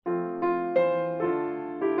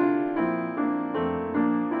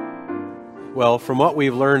Well, from what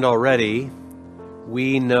we've learned already,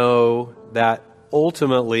 we know that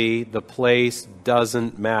ultimately the place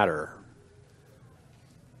doesn't matter.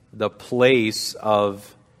 The place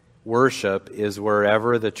of worship is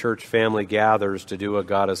wherever the church family gathers to do what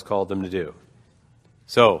God has called them to do.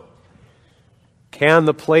 So, can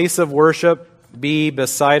the place of worship be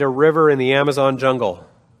beside a river in the Amazon jungle?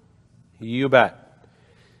 You bet.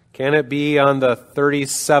 Can it be on the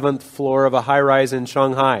 37th floor of a high-rise in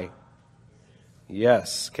Shanghai?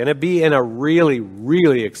 Yes. Can it be in a really,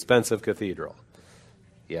 really expensive cathedral?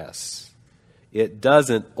 Yes. It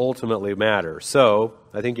doesn't ultimately matter. So,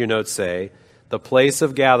 I think your notes say, the place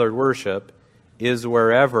of gathered worship is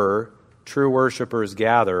wherever true worshipers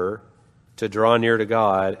gather to draw near to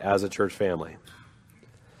God as a church family.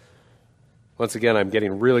 Once again, I'm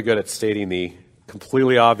getting really good at stating the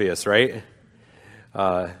completely obvious, right?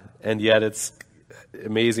 And yet it's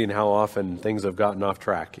amazing how often things have gotten off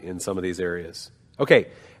track in some of these areas. Okay,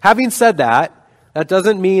 having said that, that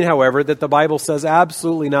doesn't mean, however, that the Bible says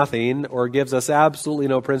absolutely nothing or gives us absolutely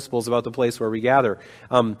no principles about the place where we gather.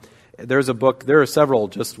 There are several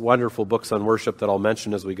just wonderful books on worship that I'll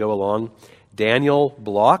mention as we go along. Daniel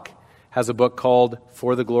Block has a book called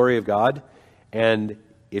For the Glory of God. And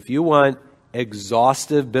if you want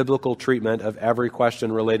exhaustive biblical treatment of every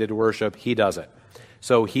question related to worship, he does it.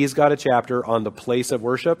 So he's got a chapter on the place of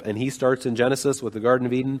worship, and he starts in Genesis with the Garden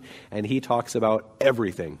of Eden, and he talks about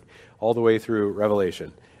everything all the way through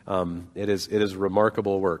Revelation. It is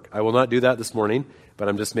remarkable work. I will not do that this morning, but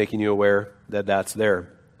I'm just making you aware that that's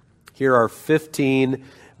there. Here are 15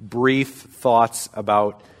 brief thoughts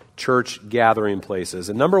about church gathering places.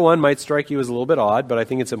 And number one might strike you as a little bit odd, but I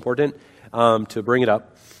think it's important to bring it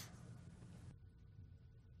up.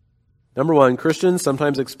 Number one, Christians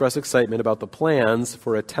sometimes express excitement about the plans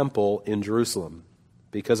for a temple in Jerusalem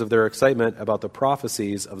because of their excitement about the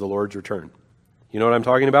prophecies of the Lord's return. You know what I'm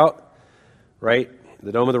talking about? Right?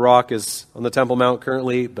 The Dome of the Rock is on the Temple Mount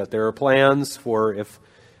currently, but there are plans for if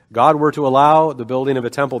God were to allow the building of a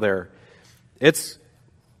temple there. It's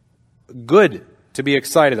good to be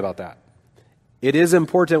excited about that. It is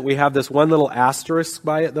important we have this one little asterisk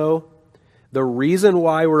by it, though. The reason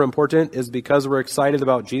why we're important is because we're excited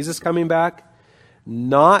about Jesus coming back,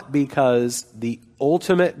 not because the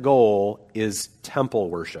ultimate goal is temple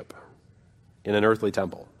worship in an earthly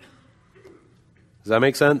temple. Does that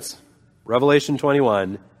make sense? Revelation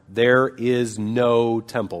 21, there is no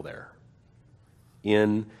temple there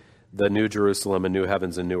in the New Jerusalem and New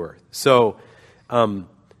Heavens and New Earth. So,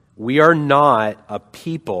 we are not a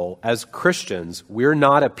people, as Christians, we're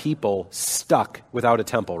not a people stuck without a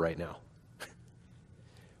temple right now.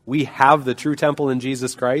 We have the true temple in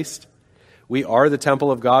Jesus Christ. We are the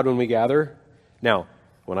temple of God when we gather. Now,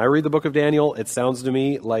 when I read the book of Daniel, it sounds to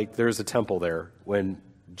me like there's a temple there when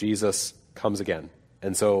Jesus comes again.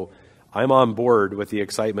 And so I'm on board with the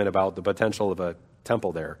excitement about the potential of a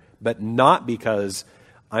temple there, but not because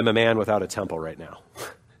I'm a man without a temple right now.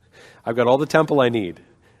 I've got all the temple I need,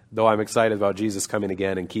 though I'm excited about Jesus coming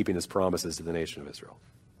again and keeping his promises to the nation of Israel.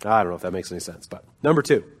 I don't know if that makes any sense, but number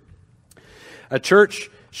two, a church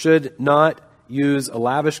should not use a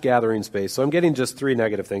lavish gathering space. So I'm getting just 3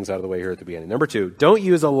 negative things out of the way here at the beginning. Number two, don't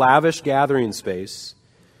use a lavish gathering space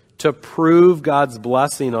to prove God's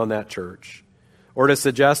blessing on that church or to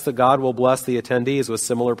suggest that God will bless the attendees with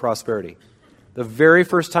similar prosperity. The very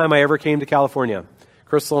first time I ever came to California,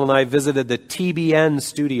 Crystal and I visited the TBN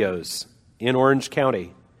studios in Orange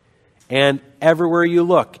County. And everywhere you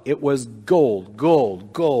look, it was gold,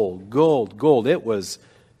 gold, gold, gold, gold. It was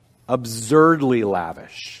absurdly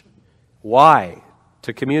lavish. Why?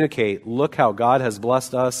 To communicate, look how God has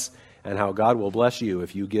blessed us and how God will bless you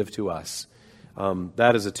if you give to us.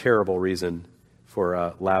 That is a terrible reason for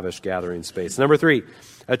a lavish gathering space. Number 3,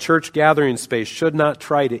 a church gathering space should not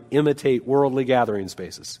try to imitate worldly gathering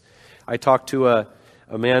spaces. I talked to a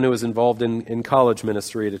man who was involved in college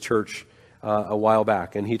ministry at a church a while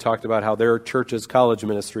back, and he talked about how their church's college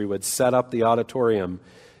ministry would set up the auditorium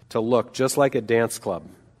to look just like a dance club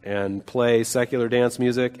and play secular dance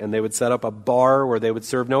music, and they would set up a bar where they would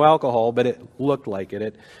serve no alcohol, but it looked like it,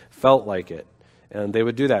 it felt like it. And they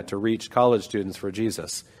would do that to reach college students for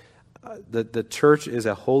Jesus. The church is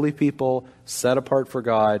a holy people set apart for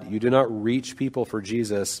God. You do not reach people for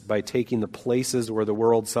Jesus by taking the places where the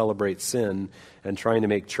world celebrates sin and trying to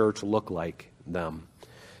make church look like them.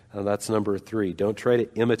 That's number 3. Don't try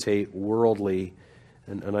to imitate worldly,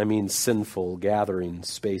 and I mean sinful, gathering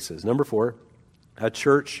spaces. Number 4, a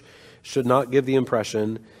church should not give the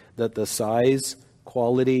impression that the size,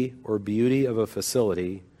 quality, or beauty of a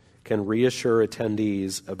facility can reassure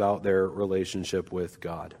attendees about their relationship with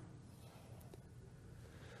God.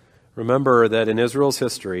 Remember that in Israel's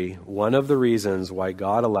history, one of the reasons why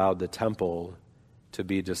God allowed the temple to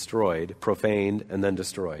be destroyed, profaned, and then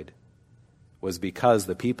destroyed, was because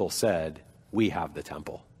the people said, we have the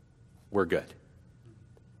temple. We're good.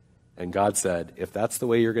 And God said, if that's the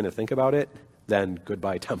way you're going to think about it, then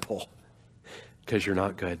goodbye temple, because you're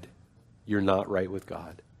not good. You're not right with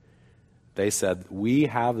God. They said, we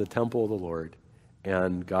have the temple of the Lord.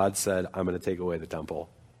 And God said, I'm going to take away the temple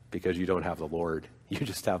because you don't have the Lord. You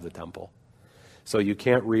just have the temple. So you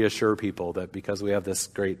can't reassure people that because we have this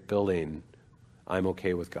great building, I'm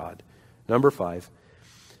okay with God. Number 5.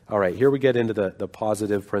 All right, here we get into the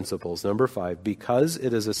positive principles. Number 5, because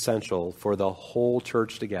it is essential for the whole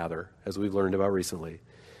church to gather, as we've learned about recently,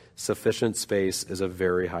 sufficient space is a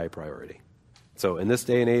very high priority. So in this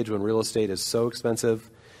day and age when real estate is so expensive,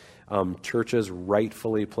 churches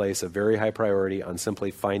rightfully place a very high priority on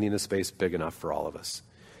simply finding a space big enough for all of us.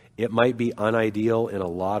 It might be unideal in a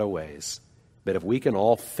lot of ways, but if we can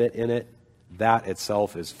all fit in it, that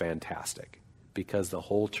itself is fantastic because the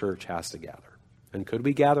whole church has to gather. And could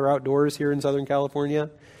we gather outdoors here in Southern California?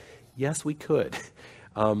 Yes, we could,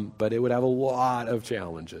 but it would have a lot of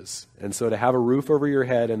challenges. And so to have a roof over your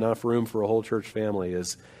head, enough room for a whole church family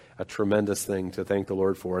is a tremendous thing to thank the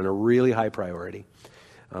Lord for and a really high priority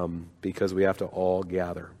because we have to all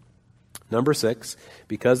gather. Number 6,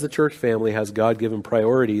 because the church family has God-given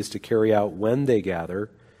priorities to carry out when they gather,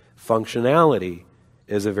 functionality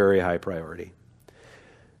is a very high priority.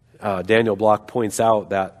 Daniel Block points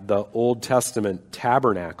out that the Old Testament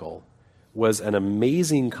tabernacle was an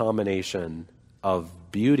amazing combination of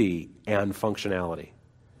beauty and functionality.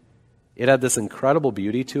 It had this incredible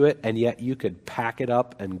beauty to it, and yet you could pack it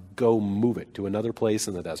up and go move it to another place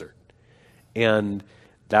in the desert. And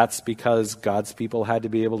that's because God's people had to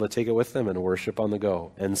be able to take it with them and worship on the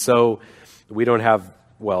go. And so we don't have,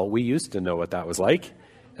 well, we used to know what that was like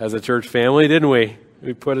as a church family, didn't we?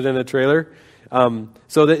 We put it in a trailer.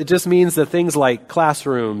 So that it just means that things like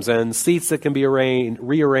classrooms and seats that can be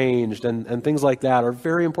rearranged and things like that are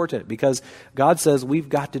very important because God says we've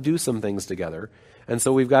got to do some things together. And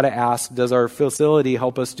so we've got to ask, does our facility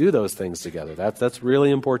help us do those things together? That's really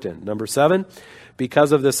important. Number 7,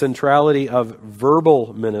 because of the centrality of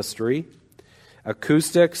verbal ministry,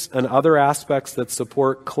 acoustics and other aspects that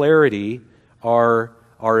support clarity are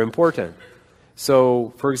important.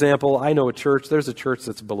 So, for example, I know there's a church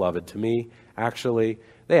that's beloved to me. Actually,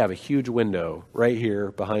 they have a huge window right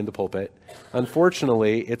here behind the pulpit.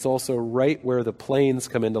 Unfortunately, it's also right where the planes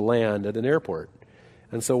come in to land at an airport.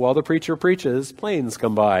 And so while the preacher preaches, planes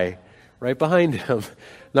come by right behind him.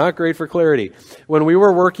 Not great for clarity. When we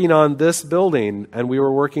were working on this building and we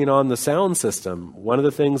were working on the sound system, one of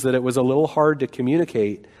the things that it was a little hard to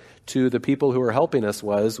communicate to the people who were helping us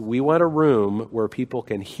was we want a room where people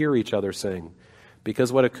can hear each other sing.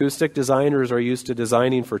 Because what acoustic designers are used to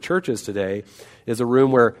designing for churches today is a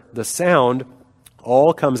room where the sound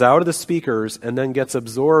all comes out of the speakers and then gets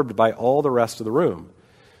absorbed by all the rest of the room.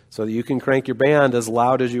 So that you can crank your band as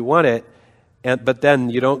loud as you want it, but then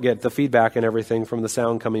you don't get the feedback and everything from the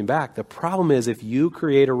sound coming back. The problem is if you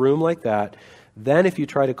create a room like that, then if you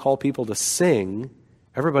try to call people to sing,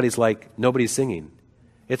 everybody's like, nobody's singing.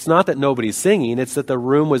 It's not that nobody's singing, it's that the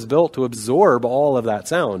room was built to absorb all of that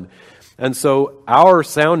sound. And so our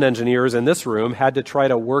sound engineers in this room had to try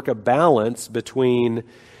to work a balance between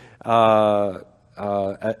a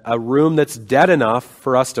room that's dead enough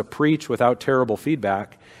for us to preach without terrible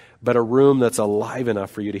feedback, but a room that's alive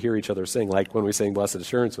enough for you to hear each other sing. Like when we sang Blessed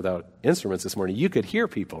Assurance without instruments this morning, you could hear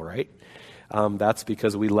people, right? That's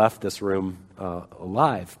because we left this room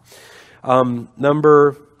alive.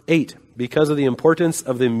 Number 8, because of the importance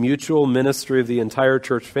of the mutual ministry of the entire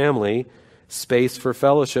church family, space for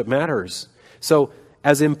fellowship matters. So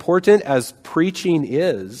as important as preaching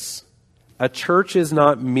is, a church is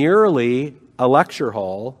not merely a lecture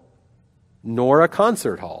hall nor a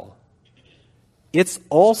concert hall. It's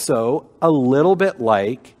also a little bit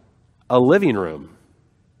like a living room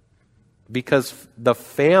because the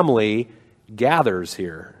family gathers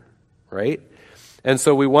here, right? And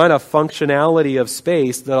so we want a functionality of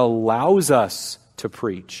space that allows us to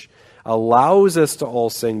preach, allows us to all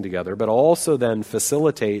sing together, but also then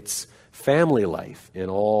facilitates family life in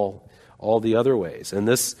all the other ways. And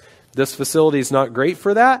this facility is not great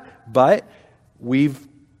for that, but we've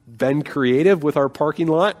been creative with our parking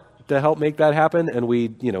lot to help make that happen, and we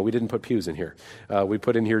didn't put pews in here. We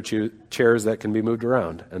put in here chairs that can be moved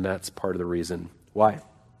around, and that's part of the reason why.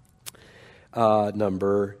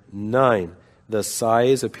 Number 9, the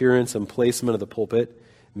size, appearance, and placement of the pulpit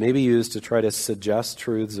may be used to try to suggest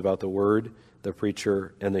truths about the word, the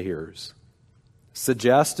preacher, and the hearers.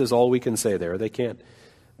 Suggest is all we can say there.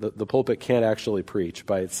 The pulpit can't actually preach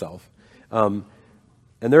by itself. And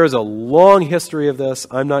there is a long history of this.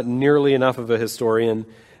 I'm not nearly enough of a historian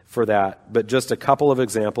for that, but just a couple of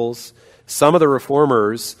examples. Some of the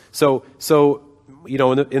reformers, in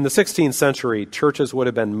the 16th century, churches would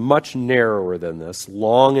have been much narrower than this.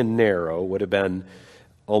 Long and narrow would have been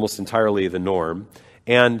almost entirely the norm.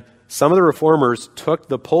 And some of the reformers took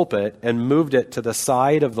the pulpit and moved it to the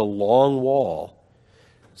side of the long wall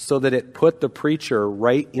so that it put the preacher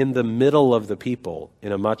right in the middle of the people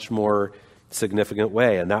in a much more significant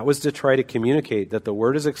way. And that was to try to communicate that the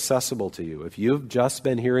word is accessible to you. If you've just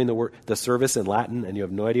been hearing the service in Latin and you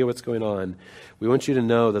have no idea what's going on, we want you to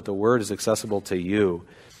know that the word is accessible to you.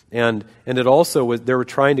 And it also was, they were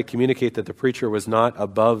trying to communicate that the preacher was not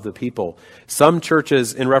above the people. Some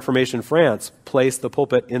churches in Reformation France placed the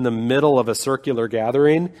pulpit in the middle of a circular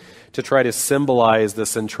gathering to try to symbolize the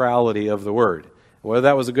centrality of the word. Whether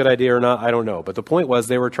that was a good idea or not, I don't know. But the point was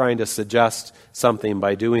they were trying to suggest something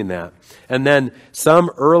by doing that. And then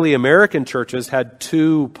some early American churches had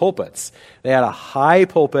two pulpits. They had a high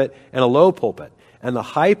pulpit and a low pulpit. And the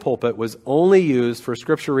high pulpit was only used for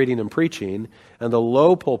scripture reading and preaching, and the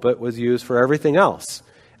low pulpit was used for everything else.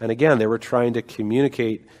 And again, they were trying to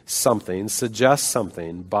communicate something, suggest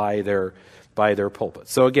something by their pulpit.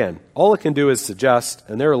 So again, all it can do is suggest,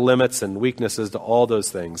 and there are limits and weaknesses to all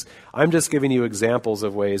those things. I'm just giving you examples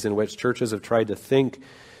of ways in which churches have tried to think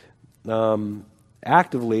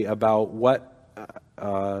actively about what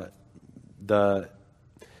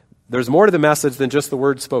there's more to the message than just the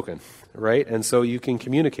word spoken, right? And so you can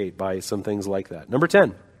communicate by some things like that. Number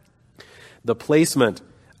 10, the placement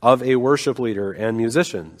of a worship leader and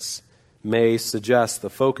musicians may suggest the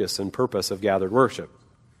focus and purpose of gathered worship.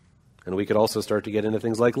 And we could also start to get into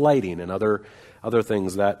things like lighting and other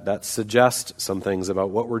things that suggest some things about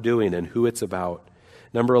what we're doing and who it's about.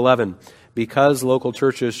 Number 11, because local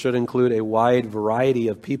churches should include a wide variety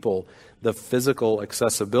of people, the physical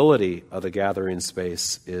accessibility of the gathering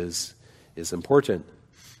space is important.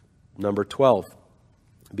 Number 12,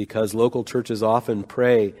 because local churches often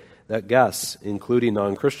pray that guests, including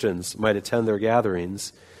non-Christians, might attend their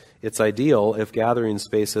gatherings, it's ideal if gathering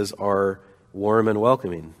spaces are warm and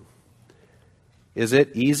welcoming. Is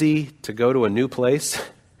it easy to go to a new place?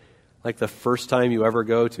 Like the first time you ever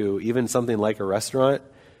go to even something like a restaurant,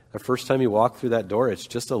 the first time you walk through that door, it's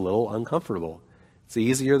just a little uncomfortable. It's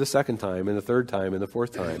easier the second time and the third time and the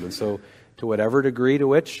fourth time. And so to whatever degree to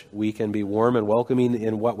which we can be warm and welcoming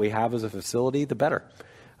in what we have as a facility, the better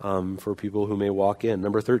for people who may walk in.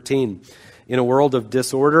 Number 13, in a world of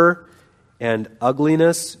disorder and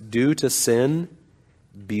ugliness due to sin,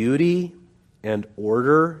 beauty and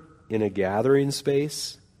order in a gathering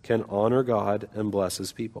space can honor God and bless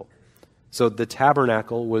his people. So the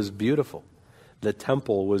tabernacle was beautiful. The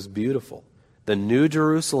temple was beautiful. The New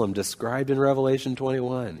Jerusalem described in Revelation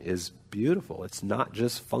 21 is beautiful. It's not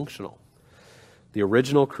just functional. The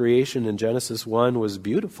original creation in Genesis 1 was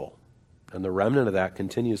beautiful, and the remnant of that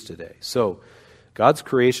continues today. So God's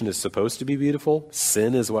creation is supposed to be beautiful.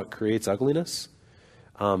 Sin is what creates ugliness.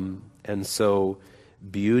 And so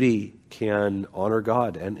beauty can honor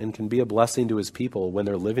God and can be a blessing to his people when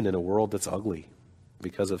they're living in a world that's ugly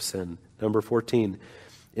because of sin. Number 14,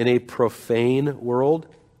 in a profane world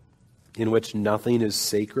in which nothing is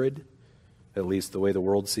sacred, at least the way the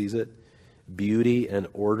world sees it, beauty and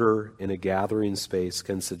order in a gathering space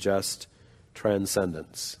can suggest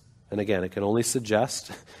transcendence. And again, it can only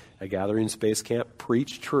suggest. A gathering space can't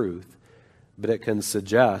preach truth, but it can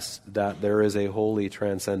suggest that there is a holy,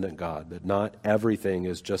 transcendent God, that not everything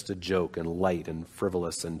is just a joke and light and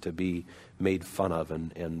frivolous and to be made fun of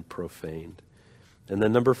and profaned. And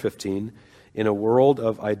then number 15, in a world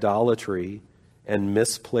of idolatry and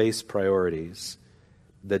misplaced priorities,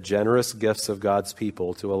 the generous gifts of God's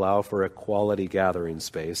people to allow for a quality gathering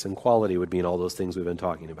space, and quality would mean all those things we've been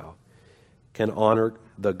talking about, can honor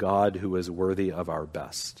the God who is worthy of our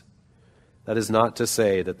best. That is not to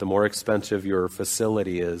say that the more expensive your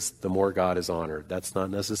facility is, the more God is honored. That's not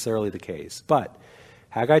necessarily the case. But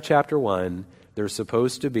Haggai chapter 1, they're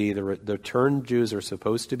supposed to be, the returned Jews are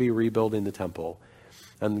supposed to be rebuilding the temple.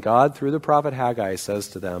 And God, through the prophet Haggai, says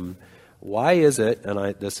to them, why is it,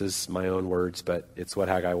 and this is my own words, but it's what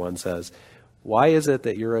Haggai 1 says, why is it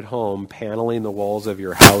that you're at home paneling the walls of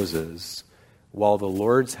your houses while the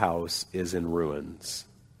Lord's house is in ruins?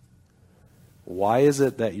 Why is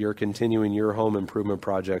it that you're continuing your home improvement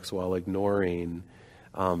projects while ignoring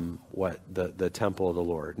the temple of the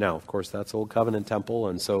Lord? Now, of course, that's Old Covenant temple,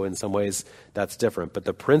 and so in some ways that's different. But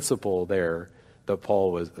the principle there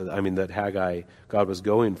that Haggai, God was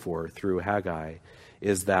going for through Haggai,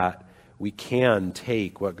 is that we can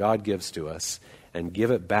take what God gives to us and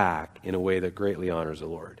give it back in a way that greatly honors the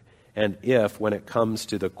Lord. And if, when it comes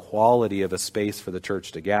to the quality of a space for the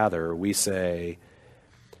church to gather, we say,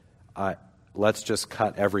 let's just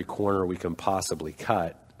cut every corner we can possibly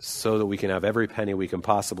cut so that we can have every penny we can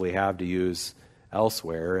possibly have to use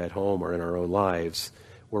elsewhere, at home or in our own lives,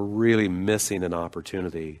 we're really missing an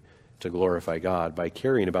opportunity to glorify God by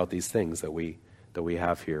caring about these things that we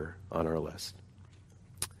have here on our list.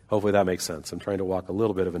 Hopefully that makes sense. I'm trying to walk a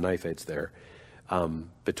little bit of a knife edge there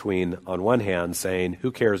between, on one hand, saying,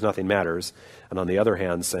 who cares, nothing matters, and on the other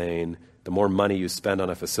hand, saying, the more money you spend on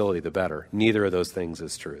a facility, the better. Neither of those things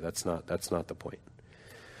is true. That's not the point.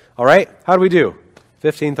 All right, how do we do?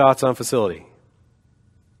 15 thoughts on facility.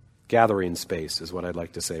 Gathering space is what I'd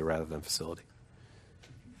like to say rather than facility.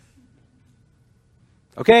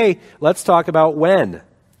 Okay, let's talk about when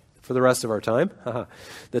for the rest of our time.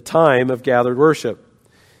 The time of gathered worship.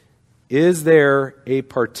 Is there a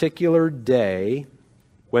particular day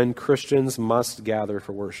when Christians must gather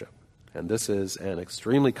for worship? And this is an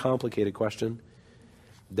extremely complicated question.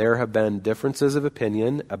 There have been differences of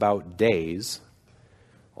opinion about days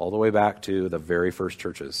all the way back to the very first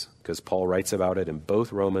churches, because Paul writes about it in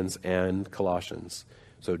both Romans and Colossians.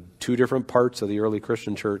 So two different parts of the early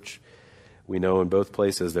Christian church. We know in both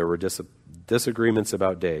places there were disagreements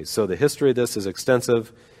about days. So the history of this is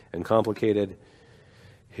extensive and complicated.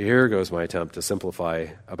 Here goes my attempt to simplify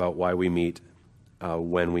about why we meet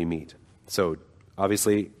when we meet. So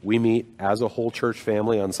obviously, we meet as a whole church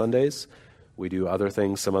family on Sundays. We do other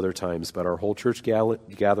things some other times, but our whole church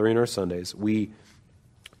gathering are Sundays. We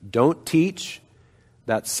don't teach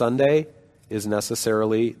that Sunday is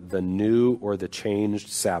necessarily the new or the changed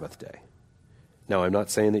Sabbath day. Now, I'm not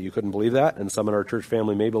saying that you couldn't believe that, and some in our church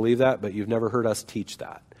family may believe that, but you've never heard us teach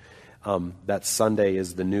that. That Sunday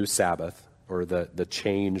is the new Sabbath, or the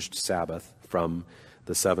changed Sabbath from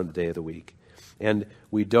the seventh day of the week. And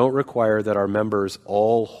we don't require that our members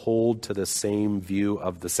all hold to the same view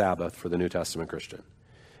of the Sabbath for the New Testament Christian.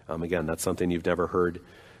 Again, that's something you've never heard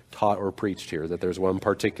taught or preached here, that there's one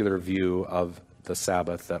particular view of the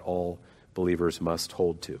Sabbath that all believers must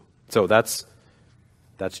hold to. So that's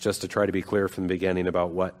just to try to be clear from the beginning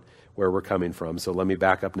about where we're coming from. So let me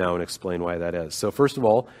back up now and explain why that is. So first of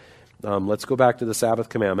all, let's go back to the Sabbath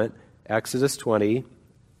commandment. Exodus 20,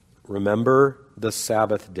 remember the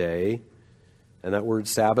Sabbath day. And that word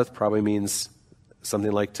Sabbath probably means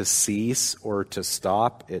something like to cease or to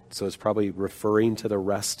stop. So it's probably referring to the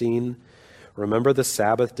resting. Remember the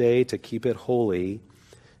Sabbath day to keep it holy.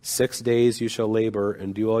 6 days you shall labor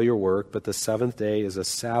and do all your work, but the seventh day is a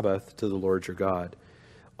Sabbath to the Lord your God.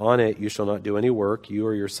 On it you shall not do any work, you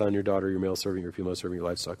or your son, your daughter, your male servant, your female servant, your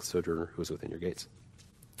livestock, the sojourner who is within your gates.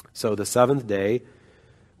 So the seventh day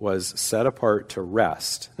was set apart to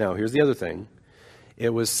rest. Now here's the other thing. It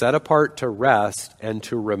was set apart to rest and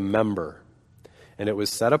to remember. And it was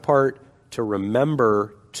set apart to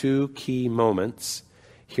remember two key moments.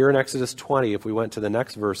 Here in Exodus 20, if we went to the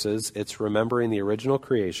next verses, it's remembering the original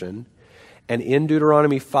creation. And in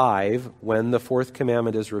Deuteronomy 5, when the fourth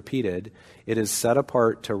commandment is repeated, it is set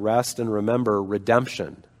apart to rest and remember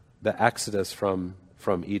redemption, the exodus from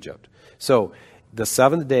Egypt. So the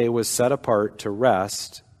seventh day was set apart to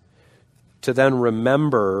rest, to then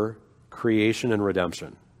remember creation and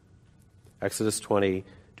redemption. Exodus 20,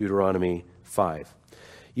 Deuteronomy 5.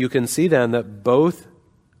 You can see then that both,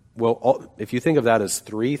 if you think of that as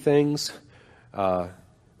three things,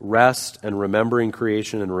 rest and remembering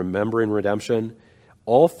creation and remembering redemption,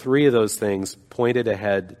 all three of those things pointed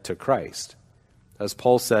ahead to Christ. As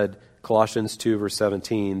Paul said, Colossians 2, verse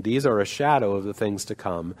 17, these are a shadow of the things to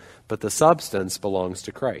come, but the substance belongs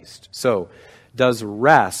to Christ. So, does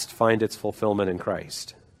rest find its fulfillment in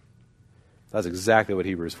Christ? That's exactly what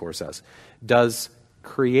Hebrews 4 says. Does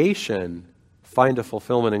creation find a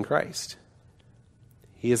fulfillment in Christ?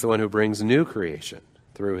 He is the one who brings new creation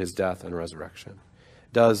through his death and resurrection.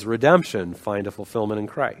 Does redemption find a fulfillment in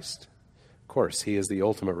Christ? Of course, he is the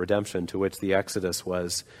ultimate redemption to which the Exodus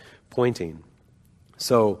was pointing.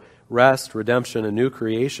 So, rest, redemption, and new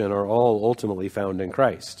creation are all ultimately found in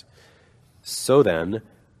Christ. So then,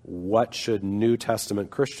 what should New Testament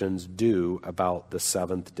Christians do about the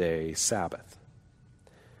seventh-day Sabbath?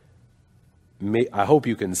 I hope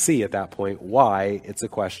you can see at that point why it's a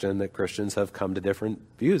question that Christians have come to different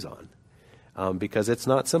views on, because it's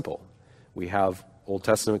not simple. We have Old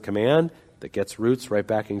Testament command that gets roots right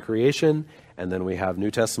back in creation, and then we have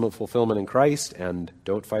New Testament fulfillment in Christ, and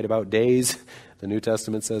don't fight about days, the New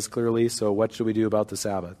Testament says clearly. So what should we do about the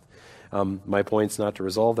Sabbath? My point's not to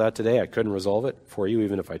resolve that today. I couldn't resolve it for you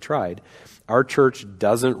even if I tried. Our church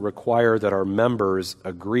doesn't require that our members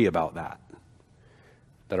agree about that.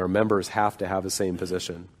 that our members have to have the same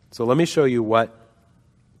position. So let me show you what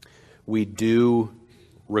we do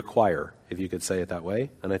require, if you could say it that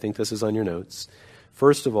way, and I think this is on your notes.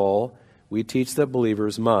 First of all, we teach that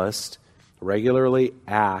believers must regularly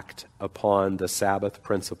act upon the Sabbath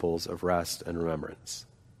principles of rest and remembrance.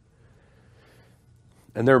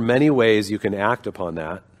 And there are many ways you can act upon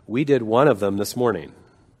that. We did one of them this morning,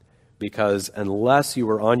 because unless you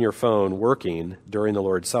were on your phone working during the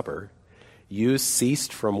Lord's Supper, you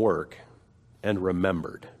ceased from work and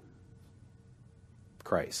remembered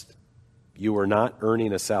Christ. You were not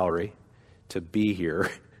earning a salary to be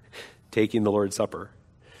here taking the Lord's Supper.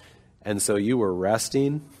 And so you were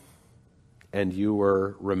resting and you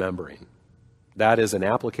were remembering. That is an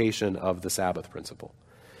application of the Sabbath principle.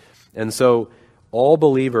 And so all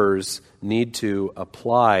believers need to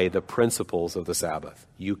apply the principles of the Sabbath.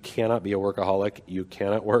 You cannot be a workaholic. You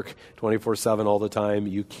cannot work 24/7 all the time.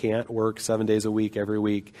 You can't work 7 days a week, every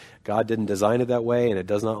week. God didn't design it that way, and it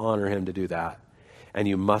does not honor him to do that. And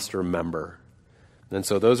you must remember. And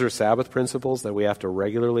so those are Sabbath principles that we have to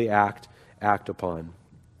regularly act upon.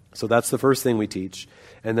 So that's the first thing we teach.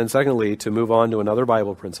 And then secondly, to move on to another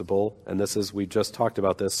Bible principle, and this is, we just talked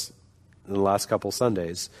about this in the last couple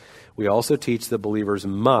Sundays, we also teach that believers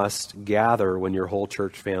must gather when your whole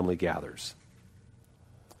church family gathers.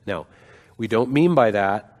 Now, we don't mean by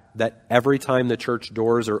that every time the church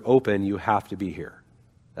doors are open, you have to be here.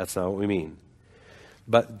 That's not what we mean.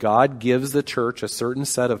 But God gives the church a certain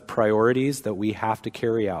set of priorities that we have to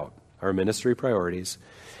carry out, our ministry priorities,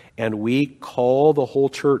 and we call the whole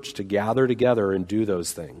church to gather together and do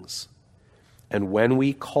those things. And when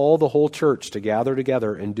we call the whole church to gather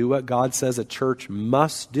together and do what God says a church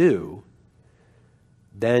must do,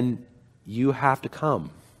 then you have to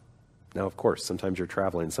come. Now, of course, sometimes you're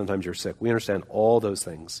traveling, sometimes you're sick. We understand all those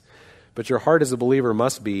things. But your heart as a believer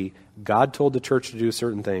must be, God told the church to do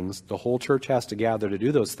certain things. The whole church has to gather to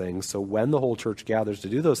do those things. So when the whole church gathers to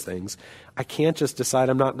do those things, I can't just decide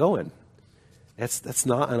I'm not going. That's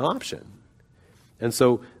not an option. And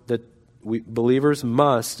so believers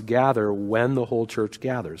must gather when the whole church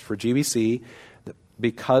gathers. For GBC,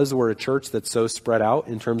 because we're a church that's so spread out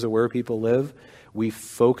in terms of where people live, we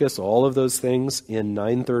focus all of those things in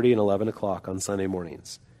 9:30 and 11 o'clock on Sunday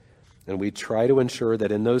mornings. And we try to ensure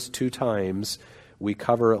that in those two times, we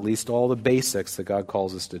cover at least all the basics that God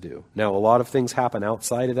calls us to do. Now, a lot of things happen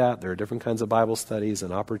outside of that. There are different kinds of Bible studies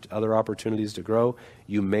and other opportunities to grow.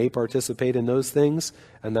 You may participate in those things,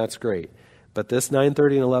 and that's great. But this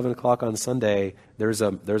 9:30 and 11 o'clock on Sunday, there's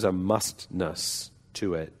a mustness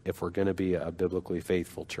to it if we're going to be a biblically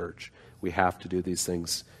faithful church. We have to do these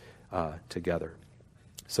things together.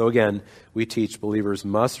 So again, we teach believers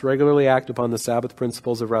must regularly act upon the Sabbath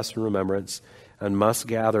principles of rest and remembrance and must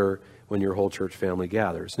gather when your whole church family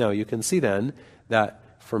gathers. Now, you can see then that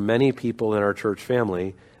for many people in our church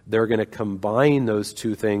family, they're going to combine those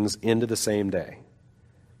two things into the same day.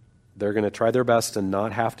 They're going to try their best to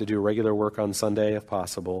not have to do regular work on Sunday if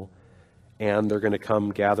possible, and they're going to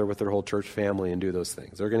come gather with their whole church family and do those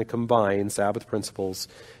things. They're going to combine Sabbath principles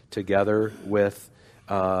together with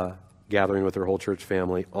gathering with their whole church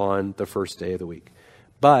family on the first day of the week.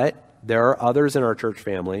 But there are others in our church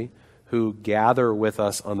family who gather with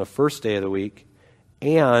us on the first day of the week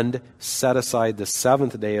and set aside the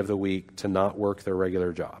seventh day of the week to not work their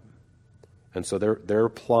regular job. And so they're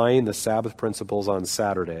applying the Sabbath principles on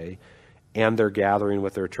Saturday, and they're gathering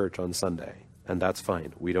with their church on Sunday. And that's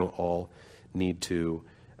fine. We don't all need to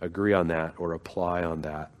agree on that or apply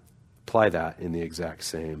that in the exact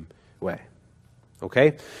same way.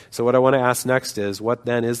 Okay? So what I want to ask next is, what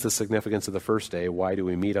then is the significance of the first day? Why do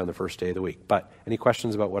we meet on the first day of the week? But any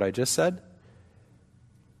questions about what I just said?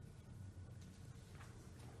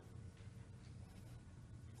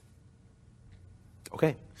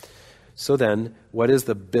 Okay. So then, what is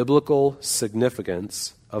the biblical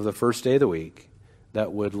significance of the first day of the week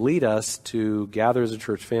that would lead us to gather as a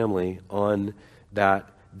church family on that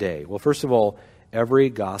day? Well, first of all, every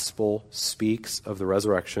gospel speaks of the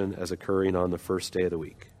resurrection as occurring on the first day of the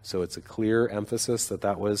week. So it's a clear emphasis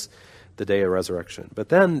that was the day of resurrection. But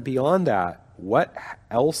then beyond that, what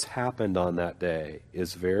else happened on that day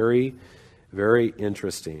is very, very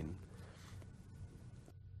interesting.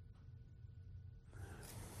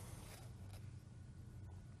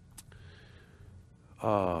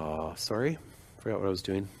 Sorry, forgot what I was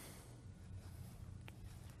doing.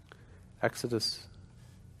 Exodus.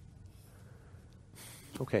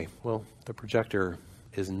 Okay, well, the projector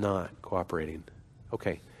is not cooperating.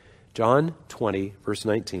 Okay, John 20, verse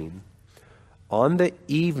 19. On the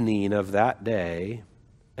evening of that day,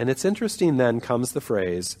 and it's interesting then comes the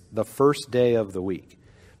phrase, the first day of the week,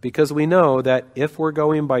 Because we know that if we're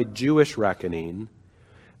going by Jewish reckoning,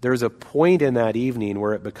 there's a point in that evening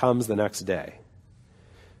where it becomes the next day.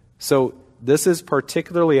 So this is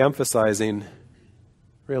particularly emphasizing,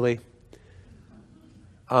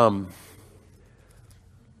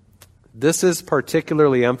 this is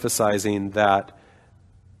particularly emphasizing that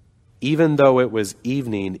even though it was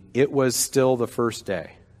evening, it was still the first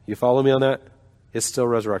day. You follow me on that? It's still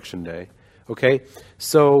Resurrection Day. Okay?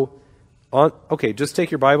 So, just take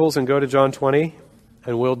your Bibles and go to John 20,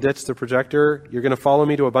 and we'll ditch the projector. You're going to follow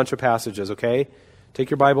me to a bunch of passages, okay? Take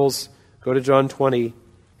your Bibles, go to John 20.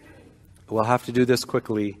 We'll have to do this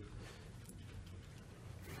quickly.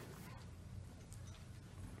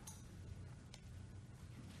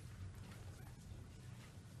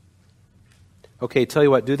 Okay, tell you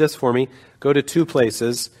what, do this for me. Go to two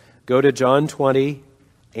places. Go to John 20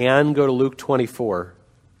 and go to Luke 24,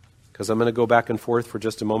 because I'm going to go back and forth for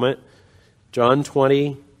just a moment. John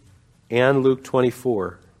 20 and Luke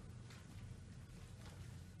 24.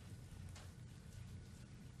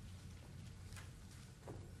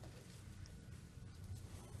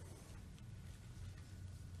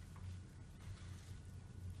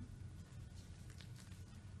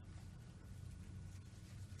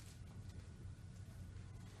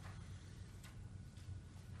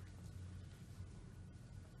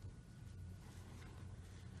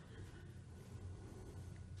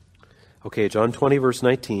 Okay, John 20, verse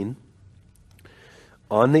 19.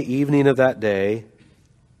 On the evening of that day,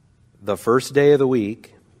 the first day of the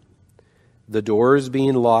week, the doors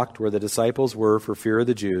being locked where the disciples were for fear of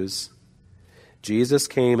the Jews, Jesus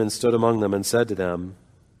came and stood among them and said to them,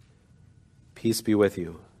 "Peace be with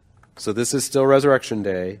you." So this is still Resurrection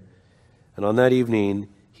Day, and on that evening,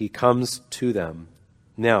 he comes to them.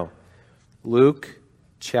 Now, Luke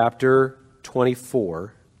chapter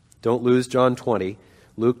 24, don't lose John 20,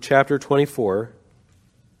 Luke chapter 24,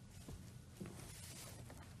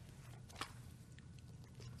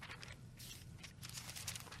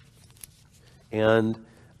 and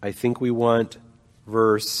I think we want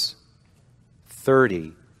verse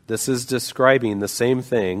 30. This is describing the same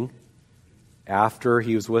thing after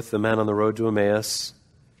he was with the men on the road to Emmaus.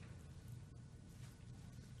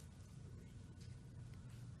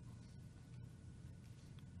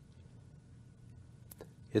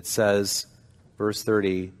 It says, verse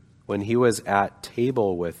 30, when he was at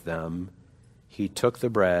table with them, he took the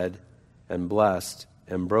bread and blessed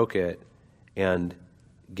and broke it and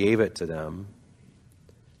gave it to them.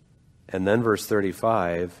 And then verse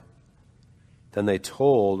 35, then they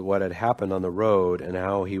told what had happened on the road and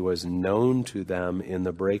how he was known to them in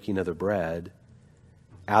the breaking of the bread.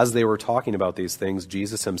 As they were talking about these things,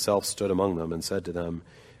 Jesus himself stood among them and said to them,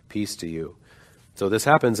 "Peace to you." So this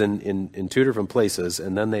happens in two different places,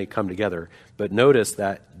 and then they come together. But notice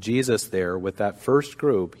that Jesus there, with that first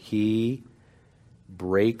group, he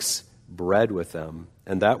breaks bread with them.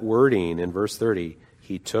 And that wording in verse 30,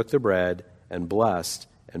 he took the bread and blessed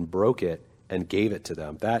and broke it and gave it to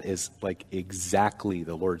them. That is like exactly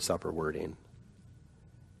the Lord's Supper wording.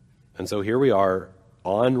 And so here we are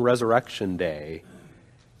on Resurrection Day,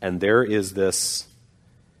 and there is this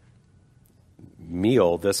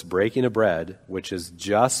meal, this breaking of bread, which is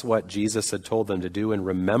just what Jesus had told them to do in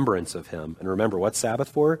remembrance of him. And remember, what's Sabbath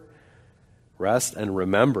for? Rest and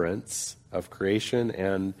remembrance of creation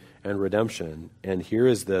and redemption. And here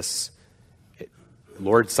is this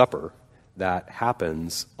Lord's Supper that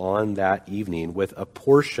happens on that evening with a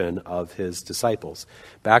portion of his disciples.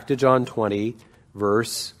 Back to John 20,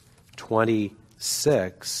 verse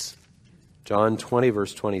 26. John 20,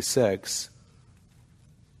 verse 26.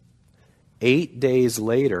 8 days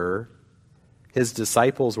later, his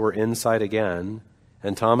disciples were inside again,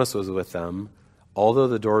 and Thomas was with them. Although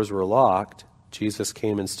the doors were locked, Jesus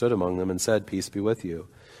came and stood among them and said, "Peace be with you."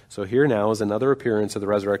 So here now is another appearance of the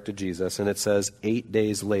resurrected Jesus, and it says 8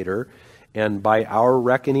 days later. And by our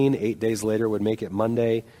reckoning, 8 days later would make it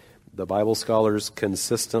Monday. The Bible scholars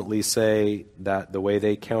consistently say that the way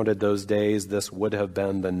they counted those days, this would have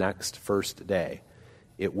been the next first day.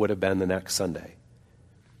 It would have been the next Sunday.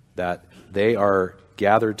 That they are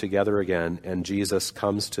gathered together again, and Jesus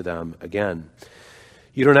comes to them again.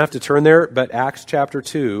 You don't have to turn there, but Acts chapter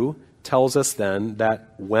 2 tells us then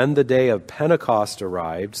that when the day of Pentecost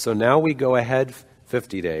arrived, so now we go ahead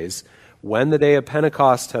 50 days, when the day of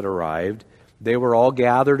Pentecost had arrived, they were all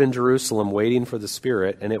gathered in Jerusalem waiting for the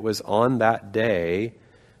Spirit, and it was on that day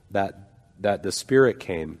that the Spirit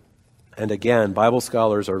came. And again, Bible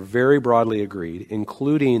scholars are very broadly agreed,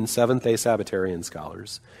 including Seventh-day Sabbatarian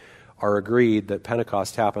scholars, are agreed that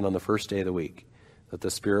Pentecost happened on the first day of the week, that the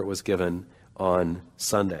Spirit was given on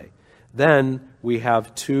Sunday. Then we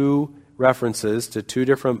have two references to two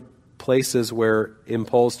different places where in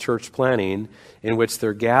Paul's church planning in which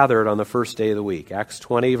they're gathered on the first day of the week. Acts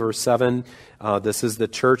 20, verse 7, this is the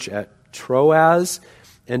church at Troas,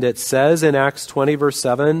 and it says in Acts 20, verse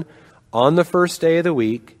 7, on the first day of the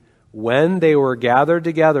week, when they were gathered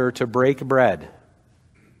together to break bread.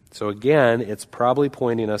 So again, it's probably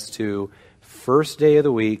pointing us to first day of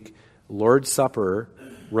the week, Lord's Supper,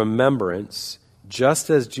 remembrance, just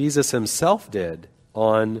as Jesus himself did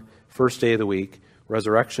on first day of the week,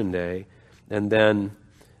 Resurrection Day. And then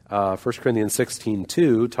 1 Corinthians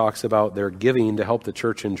 16:2 talks about their giving to help the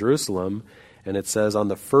church in Jerusalem. And it says on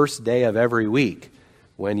the first day of every week,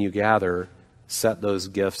 when you gather, set those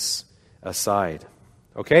gifts aside.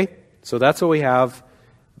 Okay? So that's what we have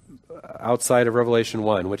outside of Revelation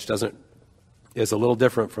 1, which is a little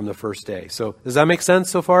different from the first day. So does that make sense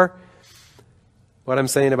so far? What I'm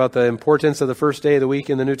saying about the importance of the first day of the week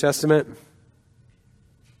in the New Testament?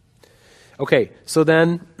 Okay, so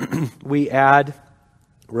then we add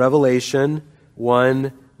Revelation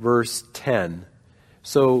 1, verse 10.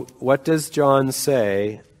 So what does John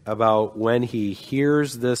say about when he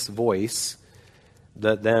hears this voice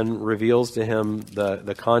that then reveals to him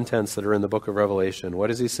the contents that are in the book of Revelation? What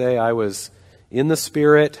does he say? I was in the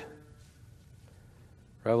Spirit.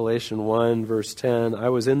 Revelation 1, verse 10. I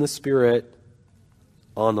was in the Spirit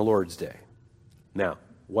on the Lord's Day. Now,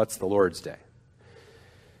 what's the Lord's Day?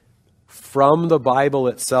 From the Bible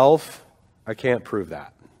itself, I can't prove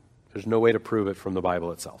that. There's no way to prove it from the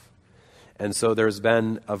Bible itself. And so there's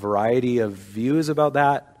been a variety of views about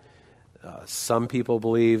that. Some people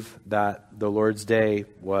believe that the Lord's Day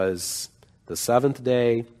was the seventh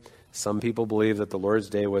day. Some people believe that the Lord's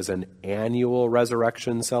Day was an annual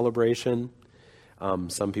resurrection celebration.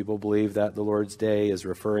 Some people believe that the Lord's Day is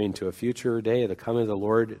referring to a future day, the coming of the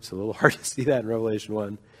Lord. It's a little hard to see that in Revelation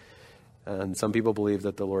 1. And some people believe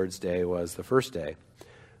that the Lord's Day was the first day.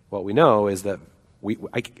 What we know is that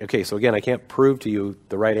so again, I can't prove to you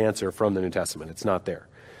the right answer from the New Testament. It's not there.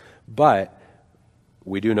 But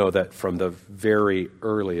we do know that from the very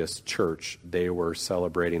earliest church, they were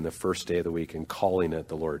celebrating the first day of the week and calling it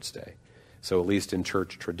the Lord's Day. So at least in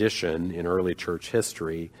church tradition, in early church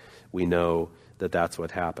history, we know that that's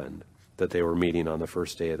what happened, that they were meeting on the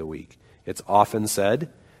first day of the week. It's often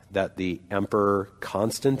said that the Emperor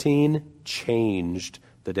Constantine changed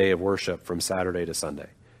the day of worship from Saturday to Sunday.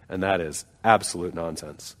 And that is absolute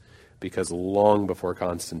nonsense, because long before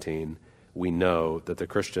Constantine, we know that the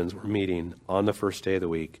Christians were meeting on the first day of the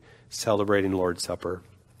week, celebrating Lord's Supper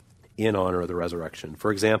in honor of the resurrection.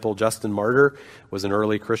 For example, Justin Martyr was an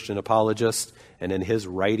early Christian apologist, and in his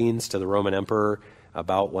writings to the Roman Emperor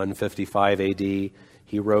about 155 AD, he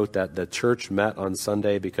wrote that the church met on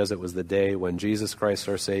Sunday because it was the day when Jesus Christ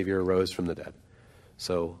our Savior rose from the dead.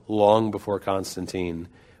 So long before Constantine,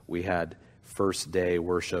 we had first day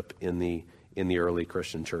worship in the early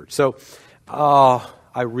Christian church. So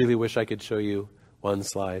I really wish I could show you one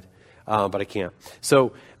slide, but I can't.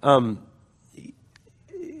 So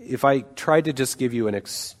if I tried to just give you an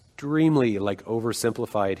extremely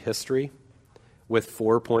oversimplified history with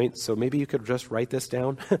 4 points, so maybe you could just write this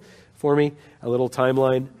down for me, a little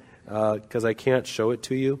timeline, because I can't show it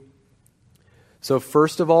to you. So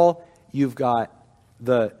first of all, you've got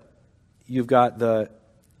the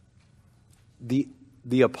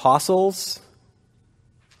apostles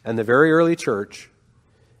and the very early church,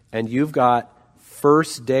 and you've got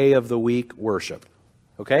first day of the week worship.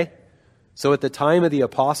 Okay? So at the time of the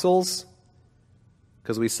apostles,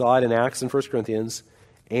 because we saw it in Acts and 1 Corinthians,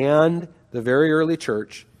 and the very early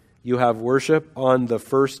church, you have worship on the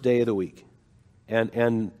first day of the week.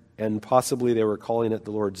 And possibly they were calling it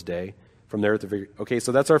the Lord's Day from there at the very... Okay,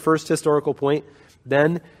 so that's our first historical point.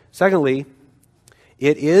 Then, secondly,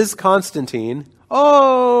 it is Constantine.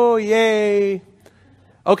 Oh, yay!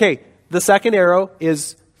 Okay, the second arrow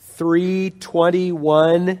is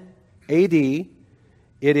 321 AD. It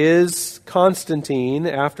is Constantine,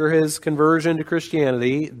 after his conversion to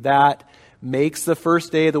Christianity, that makes the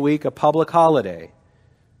first day of the week a public holiday.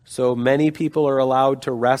 So many people are allowed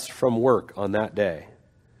to rest from work on that day.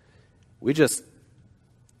 We just,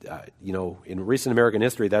 in recent American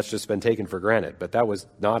history, that's just been taken for granted. But that was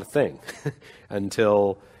not a thing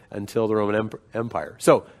until the Roman Empire.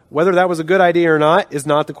 So whether that was a good idea or not is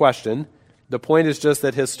not the question. The point is just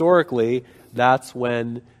that historically, that's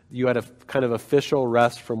when you had a kind of official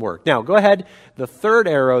rest from work. Now, go ahead. The third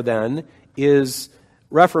arrow then is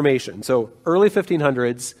Reformation. So early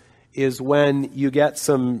 1500s is when you get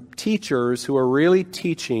some teachers who are really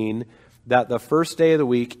teaching that the first day of the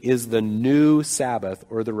week is the new Sabbath,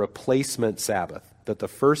 or the replacement Sabbath, that the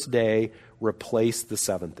first day replaced the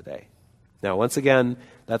seventh day. Now, once again,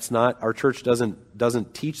 that's not, our church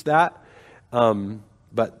doesn't teach that,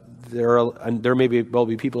 but there may be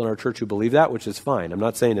people in our church who believe that, which is fine. I'm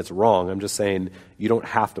not saying it's wrong. I'm just saying you don't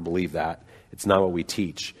have to believe that. It's not what we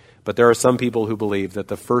teach. But there are some people who believe that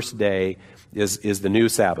the first day is the new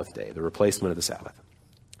Sabbath day, the replacement of the Sabbath.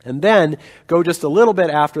 And then go just a little bit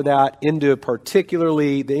after that into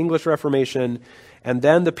particularly the English Reformation, and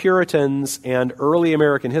then the Puritans and early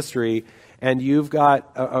American history, and you've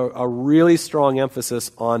got a really strong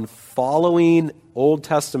emphasis on following Old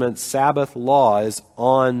Testament Sabbath laws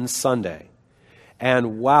on Sunday.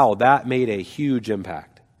 And wow, that made a huge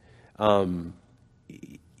impact.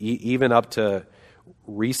 Even up to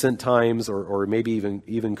recent times, or maybe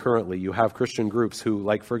even currently, you have Christian groups who,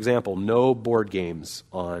 like, for example, no board games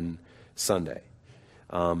on Sunday,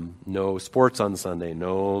 no sports on Sunday,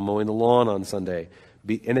 no mowing the lawn on Sunday.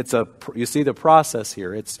 And you see the process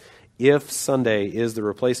here. It's if Sunday is the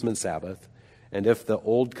replacement Sabbath, and if the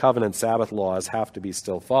Old Covenant Sabbath laws have to be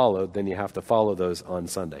still followed, then you have to follow those on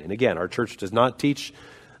Sunday. And again, our church does not teach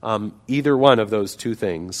either one of those two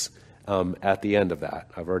things at the end of that.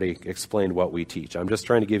 I've already explained what we teach. I'm just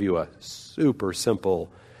trying to give you a super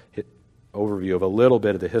simple overview of a little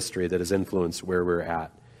bit of the history that has influenced where we're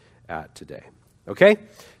at today. Okay?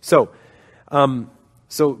 So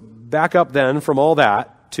back up then from all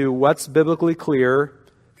that to what's biblically clear.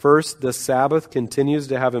 First, the Sabbath continues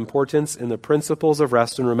to have importance in the principles of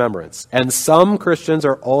rest and remembrance. And some Christians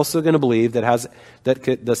are also going to believe that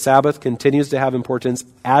the Sabbath continues to have importance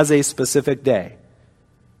as a specific day.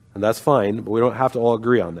 And that's fine, but we don't have to all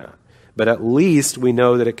agree on that. But at least we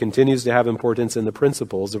know that it continues to have importance in the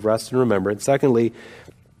principles of rest and remembrance. Secondly,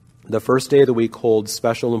 the first day of the week holds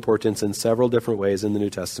special importance in several different ways in the New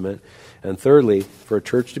Testament. And thirdly, for a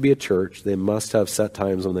church to be a church, they must have set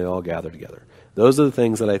times when they all gather together. Those are the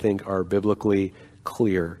things that I think are biblically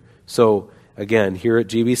clear. So, again, here at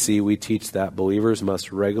GBC, we teach that believers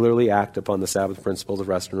must regularly act upon the Sabbath principles of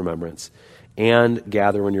rest and remembrance and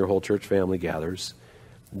gather when your whole church family gathers.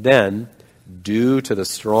 Then, due to the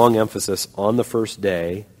strong emphasis on the first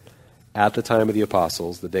day, at the time of the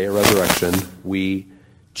apostles, the day of resurrection, we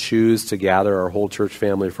choose to gather our whole church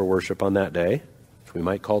family for worship on that day, which we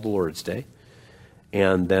might call the Lord's Day.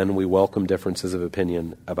 And then we welcome differences of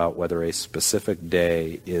opinion about whether a specific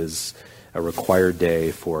day is a required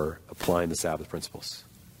day for applying the Sabbath principles.